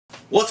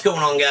What's going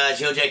on, guys?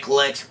 Yojay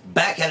Kollects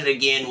back at it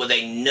again with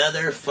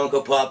another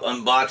Funko Pop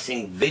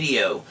unboxing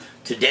video.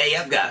 Today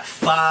I've got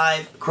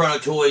 5 Chrono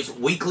Toys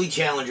weekly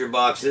challenger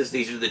boxes.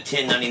 These are the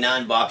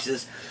 $10.99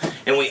 boxes.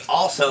 And we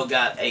also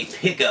got a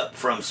pickup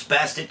from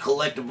Spastic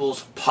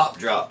Collectibles Pop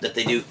Drop that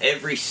they do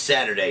every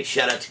Saturday.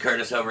 Shout out to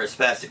Curtis over at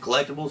Spastic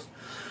Collectibles.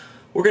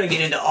 We're going to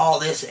get into all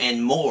this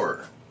and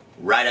more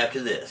right after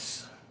this.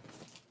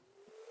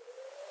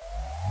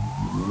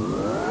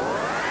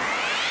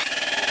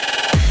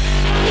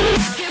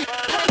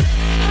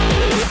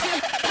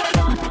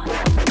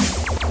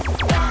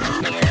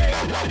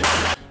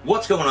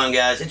 What's going on,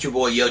 guys? It's your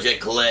boy Yojay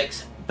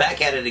Kollects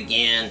back at it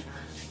again.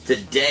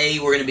 Today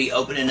we're going to be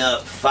opening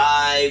up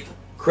 5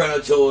 Chrono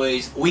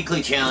Toys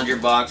weekly challenger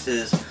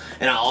boxes,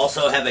 and I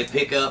also have a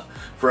pickup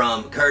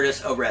from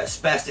Curtis over at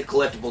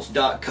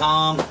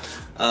SpasticCollectibles.com.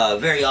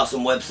 Very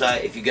awesome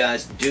website. If you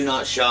guys do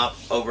not shop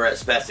over at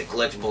Spastic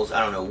Collectibles,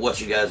 I don't know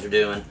what you guys are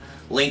doing.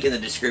 Link in the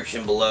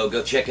description below.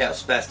 Go check out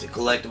Spastic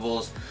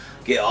Collectibles.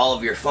 Get all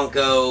of your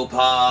Funko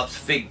Pops,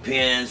 Fig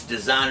Pins,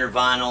 designer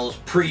vinyls,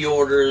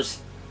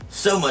 pre-orders,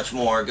 so much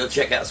more. Go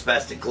check out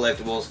Spastic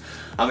Collectibles.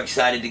 I'm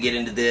excited to get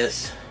into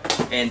this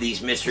and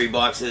these mystery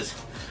boxes.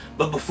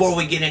 But before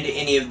we get into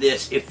any of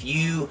this, if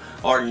you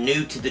are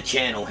new to the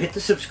channel, hit the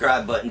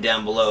subscribe button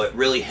down below. It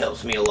really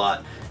helps me a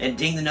lot. And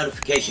ding the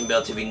notification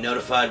bell to be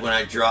notified when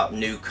I drop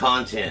new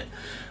content.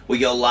 We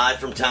go live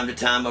from time to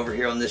time over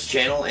here on this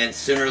channel, and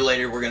sooner or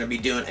later we're going to be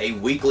doing a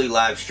weekly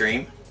live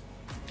stream.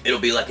 It'll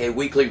be like a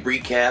weekly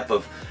recap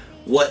of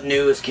what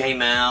new has came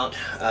out,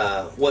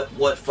 what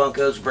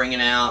Funko's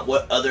bringing out,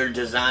 what other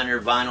designer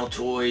vinyl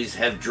toys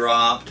have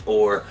dropped,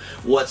 or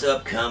what's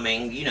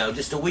upcoming. You know,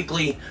 just a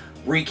weekly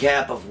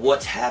recap of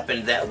what's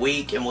happened that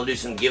week, and we'll do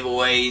some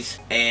giveaways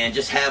and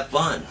just have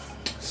fun.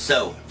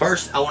 So,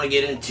 first I want to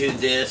get into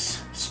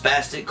this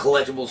Spastic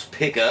Collectibles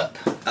pickup.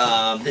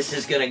 This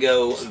is going to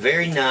go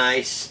very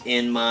nice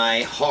in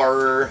my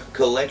horror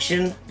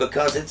collection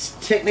because it's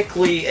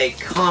technically a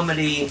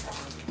comedy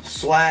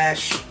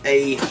slash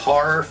a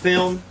horror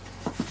film.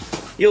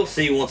 You'll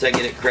see once I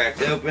get it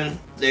cracked open.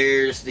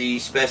 There's the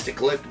Spastic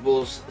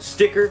Collectibles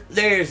sticker.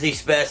 There's the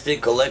Spastic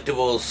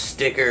Collectibles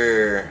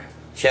sticker.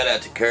 Shout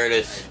out to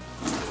Curtis.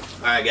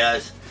 Alright,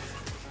 guys.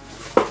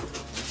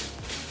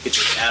 Get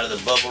this out of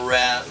the bubble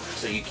wrap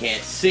so you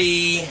can't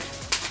see,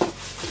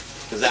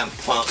 because I'm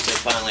pumped to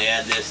finally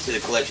add this to the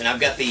collection.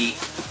 I've got the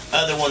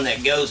other one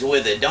that goes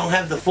with it. Don't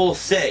have the full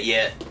set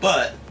yet,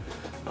 but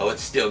oh,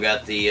 it's still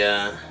got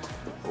the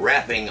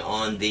wrapping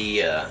on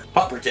the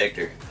pop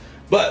protector.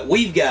 But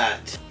we've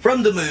got,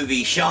 from the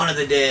movie Shaun of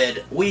the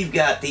Dead, we've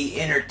got the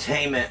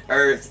Entertainment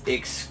Earth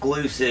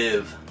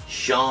exclusive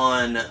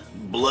Shaun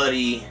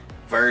bloody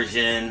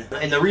version.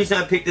 And the reason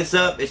I picked this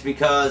up is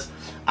because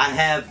I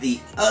have the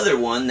other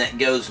one that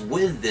goes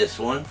with this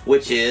one,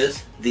 which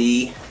is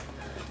the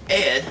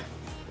Ed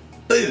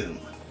Boom.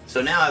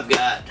 So now I've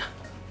got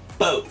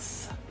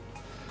both.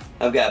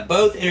 I've got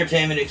both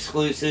Entertainment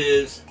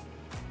exclusives.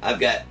 I've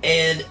got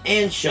Ed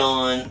and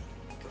Shaun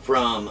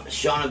from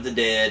Shaun of the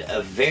Dead,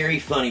 a very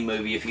funny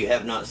movie if you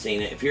have not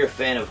seen it. If you're a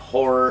fan of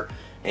horror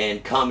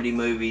and comedy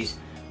movies,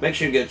 make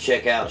sure to go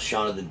check out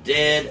Shaun of the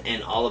Dead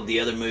and all of the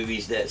other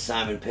movies that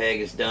Simon Pegg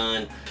has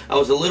done. I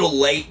was a little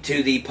late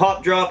to the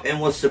pop drop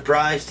and was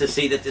surprised to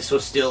see that this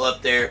was still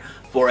up there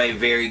for a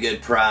very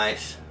good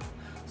price.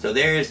 So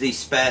there's the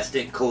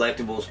Spastic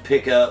Collectibles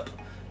pickup.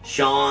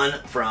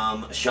 Shaun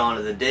from Shaun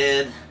of the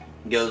Dead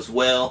goes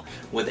well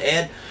with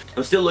Ed.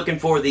 I'm still looking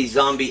for the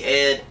Zombie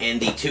Ed and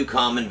the 2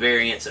 common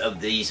variants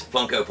of these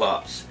Funko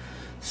Pops.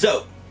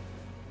 So,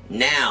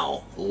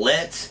 now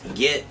let's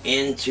get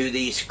into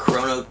these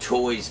Chrono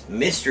Toys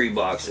mystery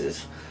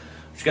boxes.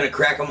 I'm just going to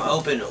crack them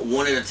open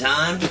one at a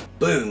time.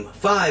 Boom.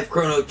 5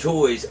 Chrono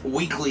Toys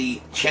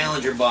weekly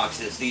challenger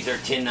boxes. These are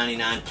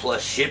 $10.99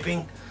 plus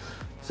shipping.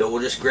 So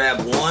we'll just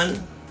grab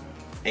one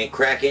and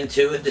crack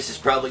into it. This is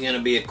probably going to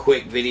be a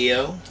quick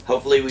video.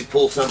 Hopefully we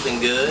pull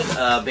something good.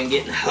 I've been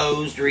getting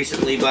hosed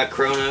recently by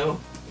Chrono.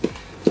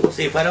 We'll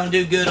see if I don't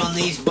do good on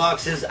these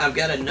boxes. I've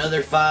got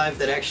another 5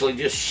 that actually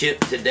just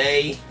shipped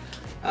today.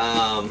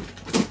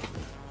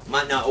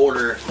 Might not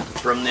order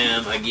from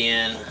them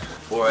again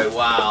for a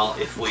while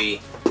if we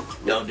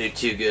don't do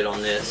too good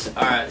on this.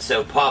 Alright,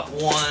 so Pop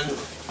 1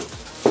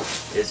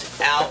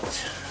 is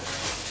out.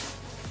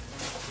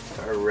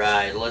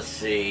 Alright, let's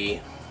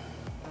see.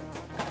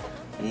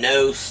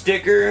 No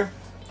sticker.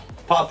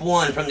 Pop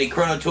 1 from the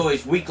Chrono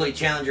Toys weekly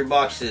challenger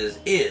boxes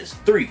is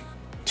 3,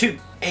 2,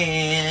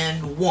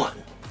 and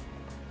 1.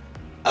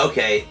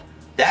 Okay,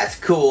 that's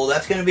cool.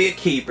 That's going to be a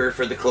keeper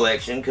for the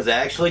collection because I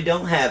actually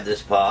don't have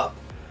this pop.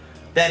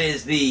 That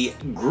is the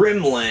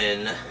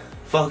Gremlin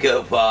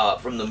Funko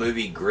Pop from the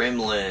movie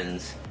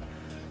Gremlins.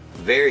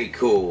 Very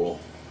cool.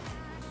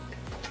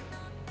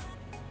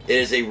 It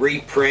is a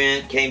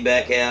reprint, came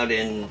back out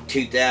in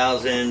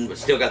 2000, but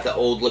still got the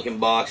old looking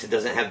box. It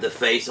doesn't have the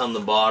face on the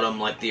bottom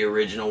like the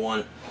original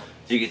one.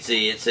 As you can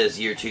see, it says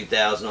year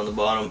 2000 on the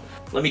bottom.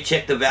 Let me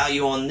check the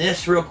value on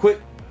this real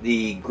quick.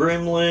 The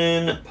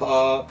Gremlin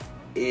Pop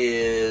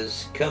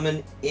is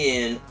coming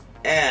in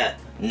at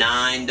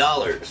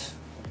 $9.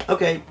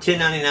 Okay,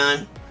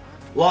 $10.99.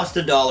 Lost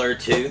 $1 or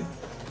 $2.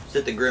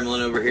 Set the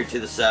gremlin over here to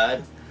the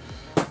side.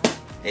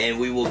 And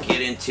we will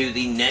get into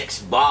the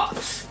next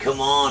box.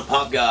 Come on,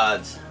 Pop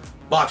Gods.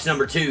 Box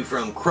number 2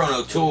 from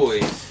Chrono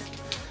Toys.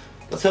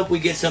 Let's hope we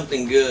get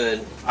something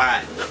good.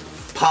 Alright,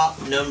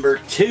 pop number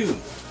 2.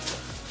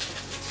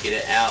 Let's get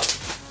it out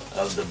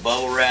of the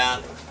bubble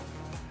wrap.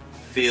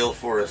 Feel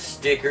for a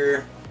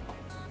sticker.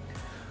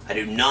 I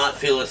do not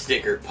feel a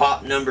sticker.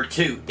 Pop number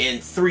 2 in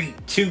 3,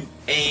 2,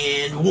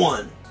 and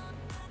 1.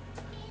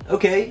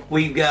 Okay,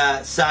 we've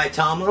got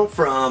Saitama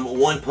from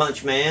One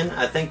Punch Man.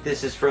 I think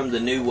this is from the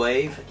new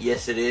wave.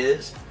 Yes, it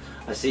is.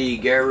 I see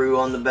Garu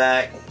on the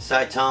back,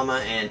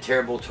 Saitama, and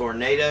Terrible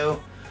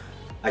Tornado.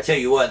 I tell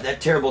you what, that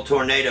Terrible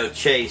Tornado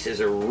chase is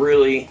a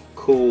really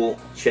cool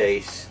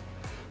chase.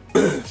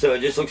 So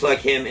it just looks like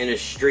him in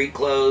his street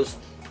clothes.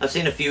 I've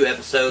seen a few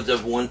episodes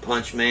of One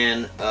Punch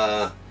Man.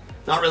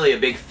 Not really a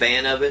big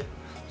fan of it.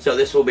 So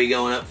this will be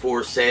going up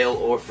for sale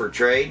or for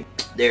trade.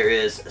 There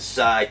is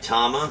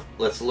Saitama.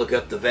 Let's look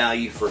up the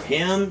value for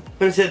him.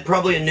 Like I said,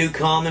 probably a new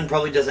common.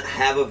 Probably doesn't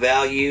have a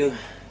value.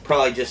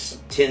 Probably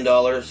just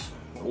 $10,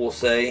 we'll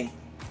say.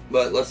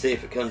 But let's see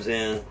if it comes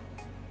in.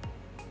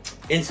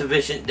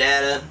 Insufficient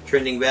data,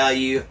 trending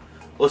value.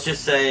 Let's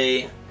just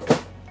say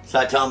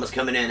Saitama's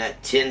coming in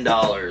at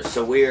 $10.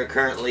 So we are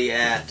currently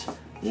at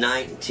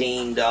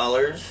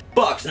 $19.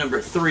 Box number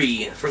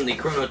 3 from the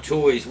Chrono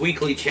Toys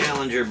Weekly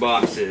Challenger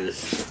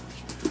boxes.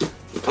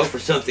 Hope for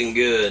something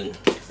good.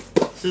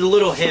 This is a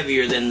little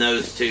heavier than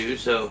those two,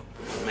 so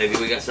maybe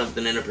we got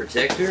something in a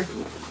protector.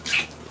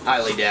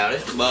 Highly doubt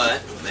it,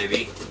 but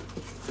maybe.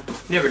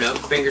 Never know.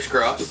 Fingers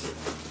crossed.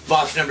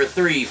 Box number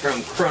 3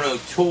 from Chrono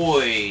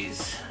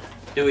Toys.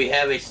 Do we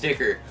have a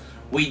sticker?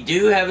 We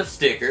do have a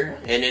sticker,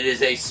 and it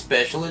is a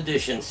special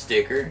edition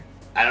sticker.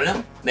 I don't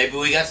know. Maybe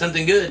we got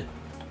something good.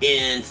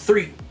 In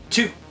 3,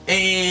 2,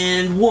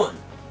 and 1.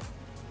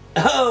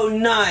 Oh,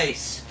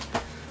 nice.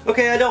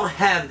 Okay, I don't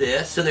have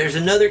this, so there's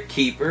another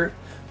keeper.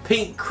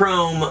 Pink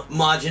Chrome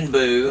Majin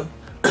Buu.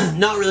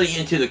 Not really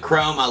into the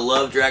chrome. I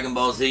love Dragon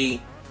Ball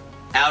Z.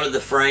 Out of the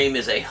frame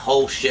is a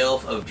whole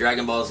shelf of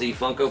Dragon Ball Z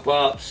Funko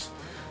Pops.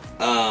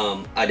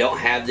 I don't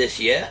have this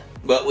yet,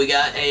 but we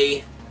got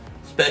a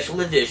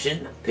special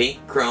edition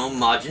Pink Chrome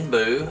Majin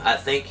Buu. I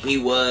think he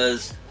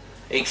was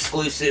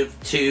exclusive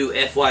to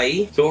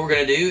FYE. So what we're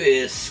going to do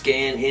is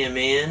scan him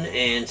in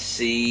and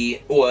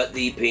see what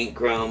the Pink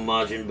Chrome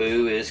Majin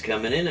Buu is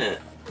coming in at.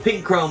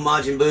 Pink Chrome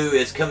Majin Buu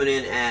is coming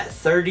in at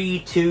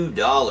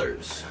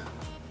 $32.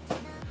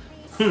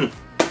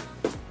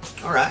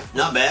 Alright,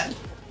 not bad.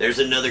 There's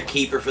another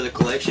keeper for the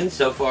collection.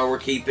 So far we're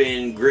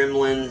keeping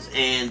Gremlins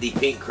and the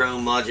Pink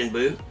Chrome Majin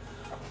Buu.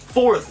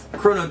 4th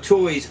Chrono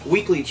Toys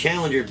Weekly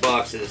Challenger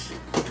boxes.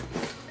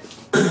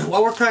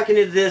 While we're cracking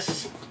into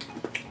this,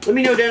 let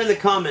me know down in the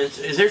comments,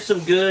 is there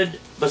some good,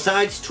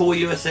 besides Toy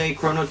USA,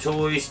 Chrono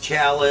Toys,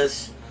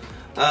 Chalice,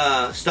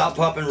 Stop,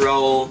 Pop, and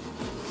Roll,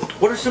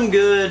 what are some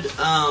good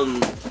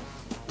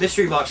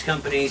mystery box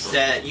companies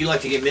that you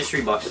like to get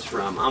mystery boxes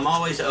from? I'm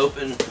always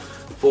open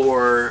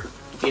for,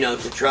 you know,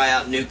 to try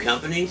out new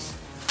companies.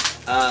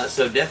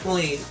 So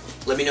definitely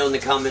let me know in the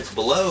comments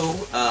below,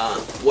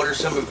 what are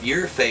some of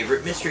your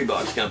favorite mystery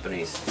box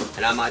companies,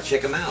 and I might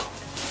check them out.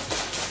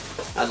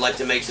 I'd like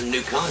to make some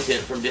new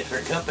content from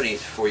different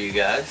companies for you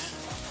guys.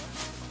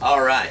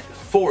 Alright,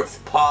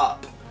 4th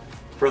pop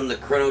from the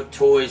Chrono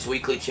Toys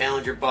Weekly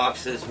Challenger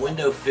boxes.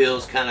 Window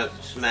feels kind of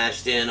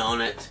smashed in on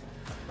it.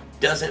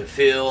 Doesn't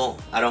feel,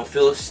 I don't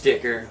feel a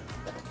sticker.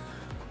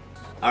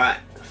 Alright,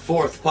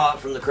 4th pop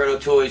from the Chrono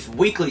Toys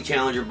Weekly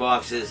Challenger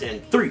boxes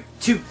in 3,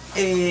 2,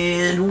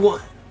 and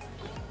 1.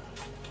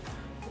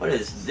 What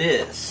is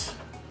this?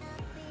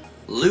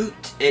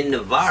 Loot and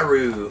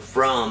Navarro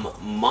from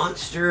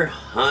Monster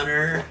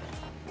Hunter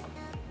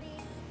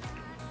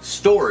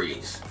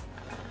Stories.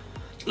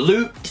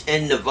 Loot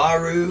and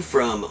Navarro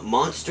from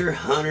Monster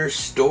Hunter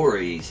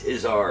Stories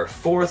is our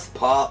 4th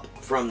pop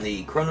from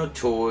the Chrono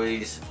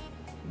Toys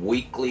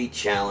Weekly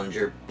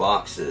Challenger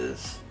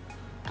boxes.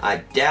 I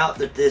doubt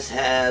that this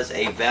has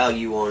a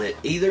value on it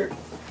either,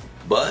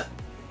 but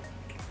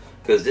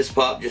because this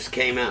pop just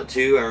came out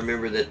too, I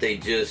remember that they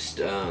just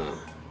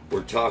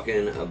we're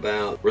talking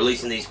about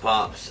releasing these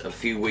pops a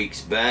few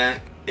weeks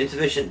back.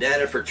 Insufficient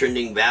data for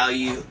trending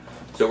value.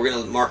 So we're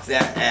going to mark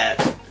that at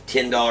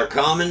 $10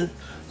 common.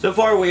 So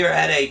far we are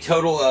at a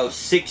total of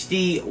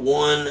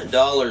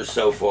 $61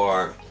 so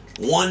far.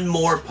 One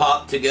more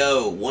pop to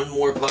go. One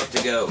more pop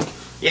to go.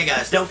 Yeah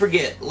guys, don't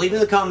forget, leave in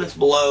the comments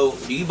below,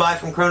 do you buy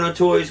from Chrono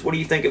Toys? What do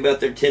you think about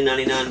their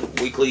 $10.99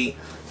 weekly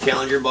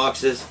Challenger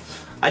boxes?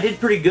 I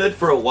did pretty good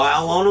for a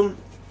while on them.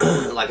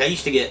 Like I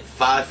used to get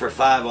 5 for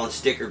 $5 on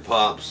sticker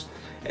pops,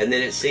 and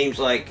then it seems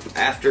like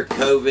after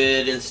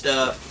COVID and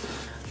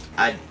stuff,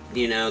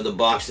 you know, the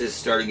boxes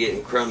started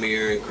getting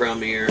crummier and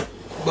crummier.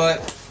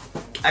 But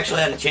I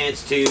actually had a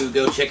chance to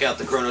go check out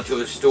the Chrono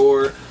Toys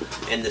store,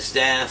 and the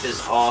staff is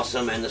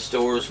awesome, and the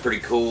store is pretty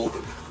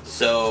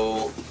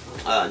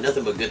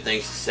nothing but good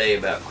things to say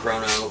about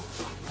Chrono.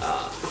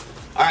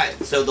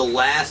 Alright, so the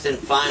last and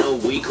final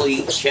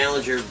weekly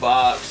Challenger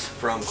box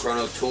from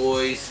Chrono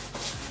Toys.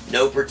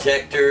 No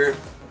protector.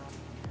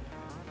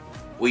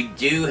 We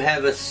do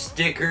have a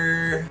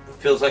sticker.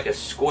 Feels like a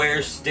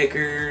square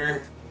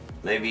sticker.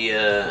 Maybe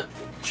a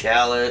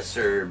chalice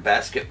or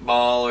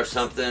basketball or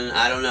something.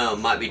 I don't know.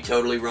 Might be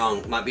totally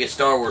wrong. Might be a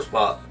Star Wars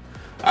pop.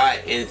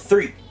 Alright, in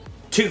 3,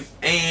 2,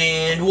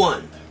 and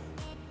 1.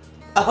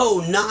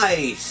 Oh,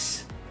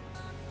 nice!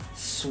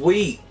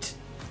 Sweet.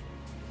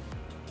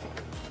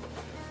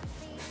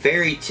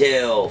 Fairy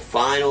Tale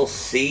Final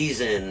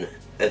Season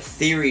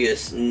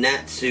Ethereus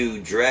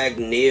Natsu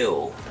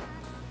Dragneel.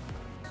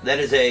 That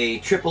is a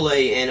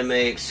AAA anime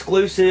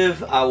exclusive.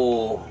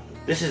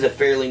 This is a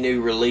fairly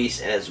new release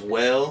as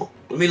well.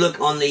 Let me look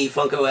on the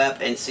Funko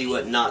app and see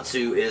what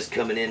Natsu is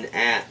coming in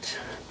at.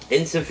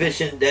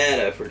 Insufficient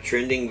data for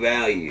trending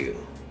value.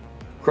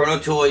 Chrono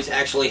Toys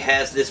actually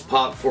has this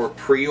pop for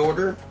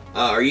pre-order,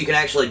 or you can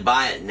actually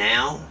buy it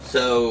now.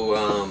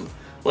 So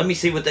let me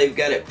see what they've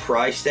got it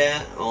priced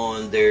at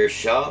on their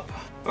shop.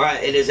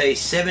 Alright, it is a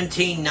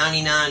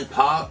 $17.99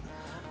 pop.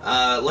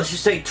 Let's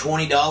just say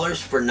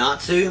 $20 for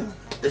Natsu.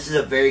 This is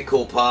a very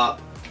cool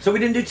pop. So we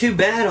didn't do too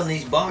bad on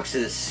these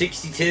boxes.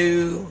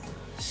 62,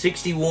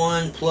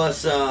 61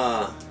 plus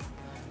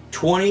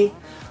 20.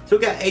 So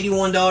we got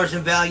 $81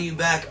 in value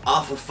back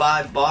off of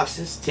 5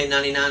 boxes,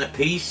 $10.99 a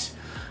piece,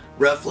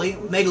 roughly.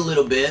 Made a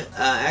little bit.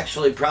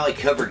 Actually probably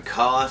covered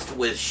cost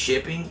with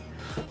shipping.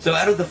 So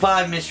out of the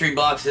 5 mystery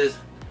boxes,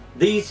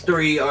 these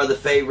 3 are the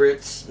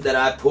favorites that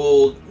I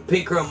pulled.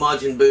 Pink Chrome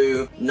Majin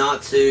Buu,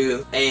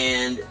 Natsu,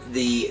 and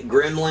the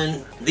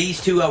Gremlin.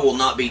 These 2 I will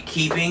not be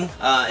keeping.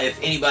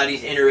 If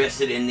anybody's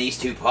interested in these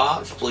 2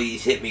 pops,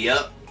 please hit me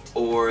up,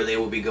 or they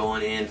will be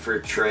going in for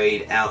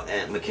trade out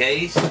at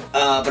McKay's.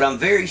 But I'm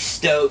very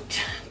stoked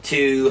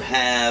to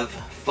have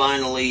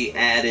finally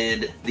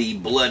added the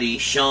Bloody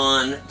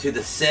Sean to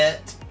the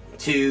set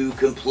to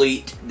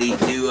complete the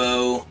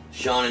duo,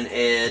 Sean and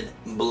Ed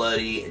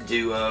Bloody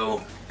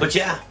Duo. But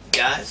yeah,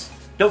 guys,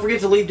 don't forget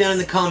to leave down in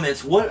the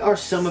comments, what are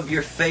some of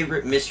your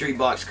favorite mystery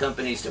box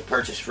companies to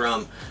purchase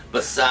from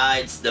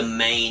besides the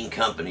main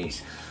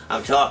companies?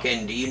 I'm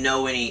talking, do you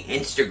know any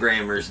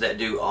Instagrammers that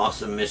do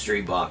awesome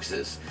mystery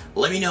boxes?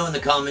 Let me know in the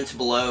comments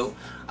below.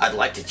 I'd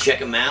like to check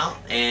them out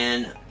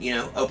and, you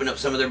know, open up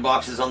some of their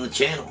boxes on the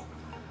channel.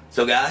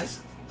 So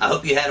guys, I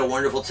hope you had a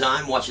wonderful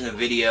time watching the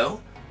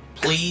video.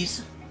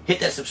 Please hit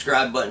that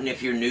subscribe button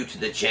if you're new to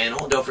the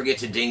channel. Don't forget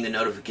to ding the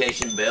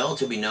notification bell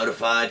to be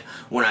notified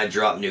when I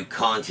drop new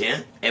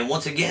content. And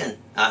once again,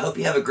 I hope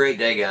you have a great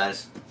day,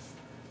 guys.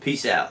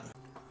 Peace out.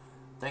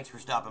 Thanks for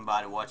stopping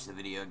by to watch the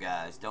video,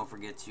 guys. Don't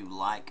forget to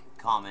like,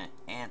 comment,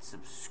 and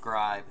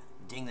subscribe.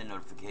 Ding the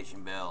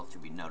notification bell to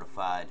be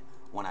notified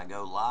when I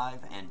go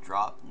live and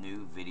drop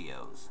new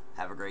videos.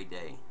 Have a great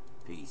day.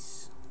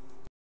 Peace.